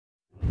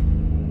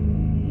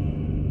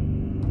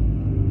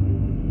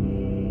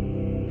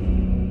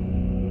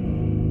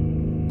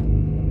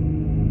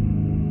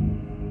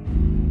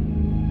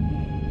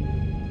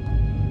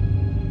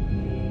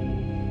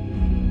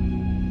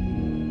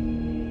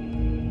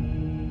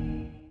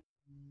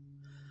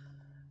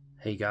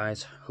Hey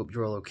guys, hope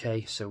you're all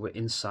okay. So we're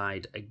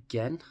inside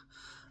again.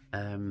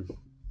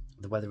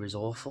 The weather is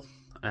awful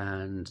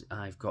and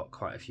I've got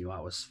quite a few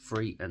hours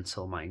free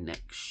until my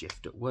next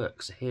shift at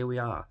work. So here we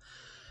are.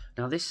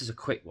 Now this is a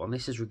quick one.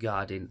 This is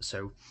regarding,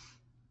 so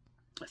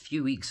a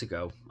few weeks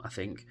ago, I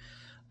think,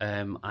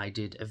 I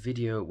did a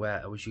video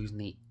where I was using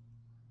the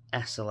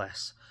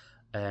SLS,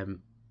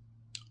 it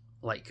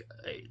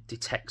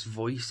detects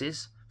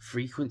voices,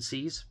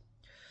 frequencies.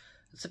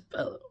 It's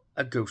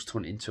a ghost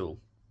hunting tool.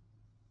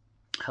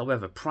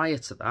 However, prior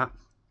to that,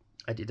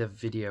 I did a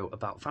video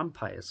about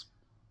vampires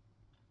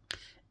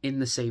in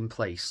the same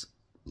place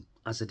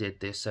as I did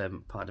this, as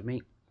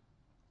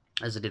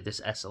I did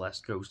this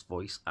SLS Ghost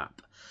Voice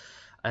app.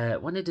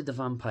 When I did the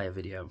vampire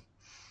video,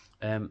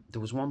 there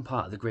was one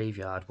part of the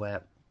graveyard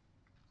where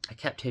I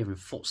kept hearing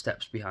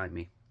footsteps behind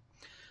me.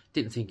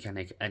 Didn't think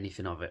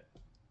anything of it.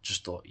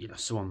 Just thought, you know,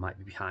 someone might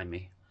be behind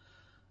me.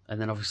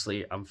 And then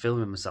obviously I'm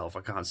filming myself,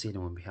 I can't see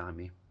anyone behind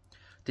me.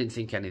 Didn't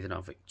think anything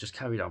of it, just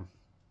carried on.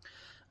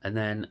 And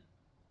then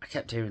I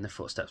kept hearing the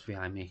footsteps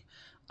behind me,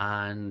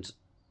 and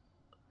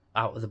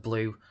out of the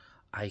blue,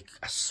 I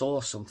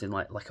saw something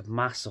like a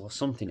mass or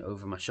something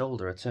over my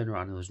shoulder. I turned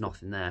around and there was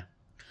nothing there.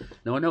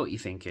 Now I know what you're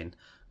thinking.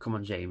 Come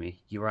on,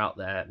 Jamie, you were out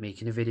there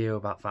making a video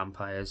about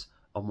vampires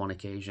on one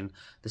occasion.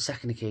 The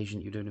second occasion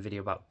you're doing a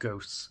video about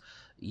ghosts.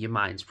 Your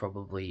mind's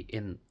probably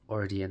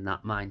already in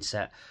that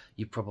mindset.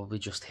 You're probably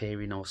just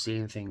hearing or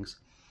seeing things.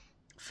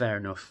 Fair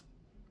enough.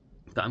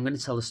 But I'm going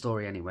to tell the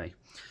story anyway.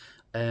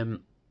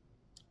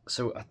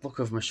 So I look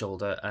over my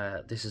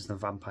shoulder, this is the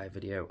vampire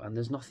video, and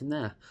there's nothing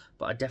there.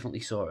 But I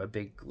definitely saw a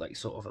big,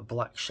 sort of a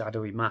black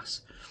shadowy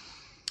mass.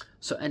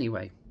 So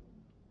anyway,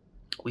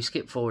 we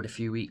skip forward a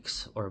few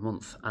weeks or a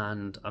month,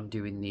 and I'm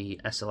doing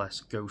the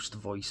SLS Ghost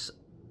Voice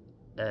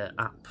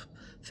app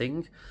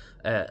thing.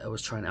 I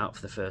was trying it out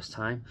for the first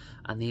time,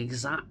 and the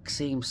exact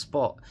same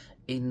spot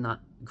in that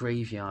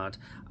graveyard,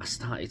 I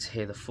started to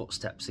hear the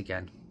footsteps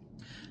again.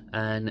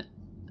 And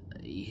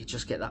you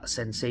just get that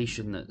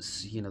sensation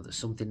that's, you know, that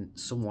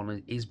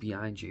someone is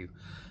behind you.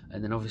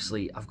 And then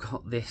obviously I've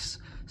got this,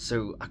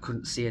 so I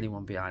couldn't see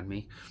anyone behind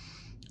me.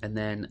 And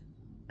then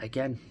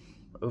again,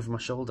 over my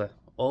shoulder,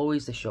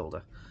 always the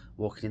shoulder,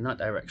 walking in that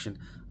direction.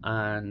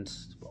 And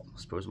well, I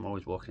suppose I'm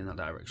always walking in that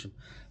direction,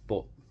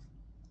 but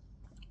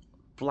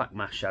black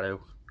mass shadow,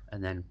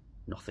 and then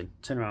nothing.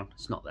 Turn around,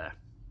 it's not there.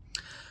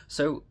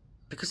 So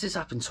because this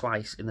happened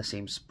twice in the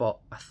same spot,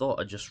 I thought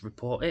I'd just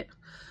report it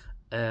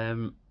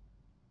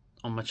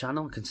on my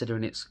channel,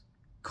 considering it's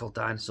called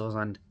Dinosaurs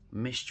and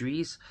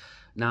Mysteries.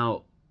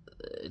 Now,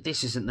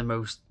 this isn't the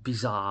most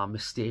bizarre,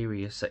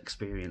 mysterious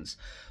experience,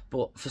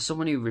 but for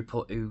someone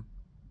who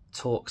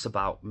talks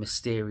about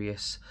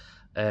mysterious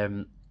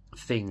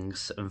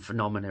things and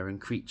phenomena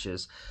and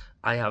creatures,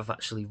 I have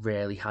actually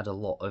rarely had a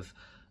lot of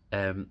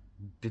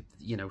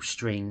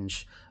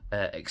strange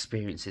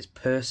experiences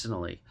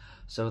personally.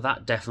 So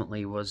that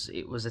definitely was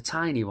a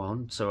tiny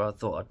one. So I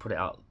thought I'd put it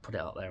out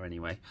there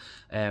anyway.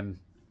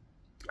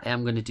 I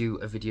am going to do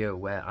a video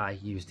where I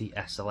use the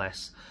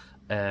SLS.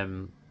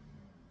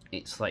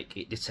 It's like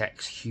it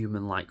detects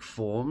human-like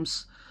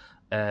forms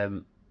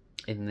in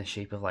the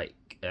shape of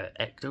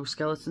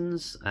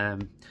ectoskeletons.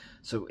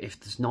 So if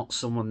there's not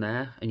someone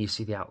there and you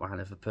see the outline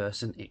of a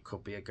person, it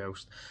could be a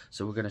ghost.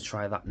 So we're going to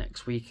try that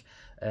next week.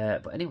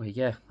 But anyway,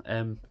 yeah.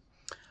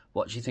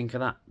 What do you think of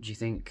that? Do you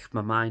think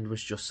my mind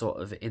was just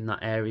sort of in that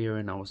area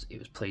and it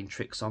was playing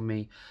tricks on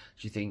me?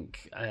 Do you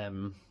think I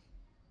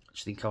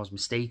was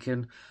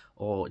mistaken?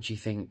 Or do you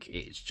think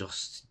it's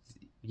just,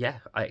 yeah,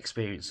 I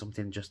experienced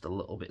something just a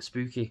little bit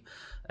spooky?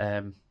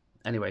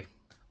 Anyway,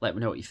 let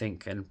me know what you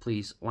think, and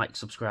please like,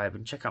 subscribe,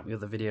 and check out my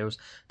other videos.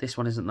 This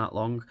one isn't that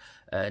long,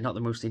 not the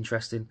most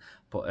interesting,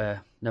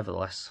 but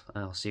nevertheless,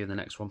 I'll see you in the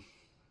next one.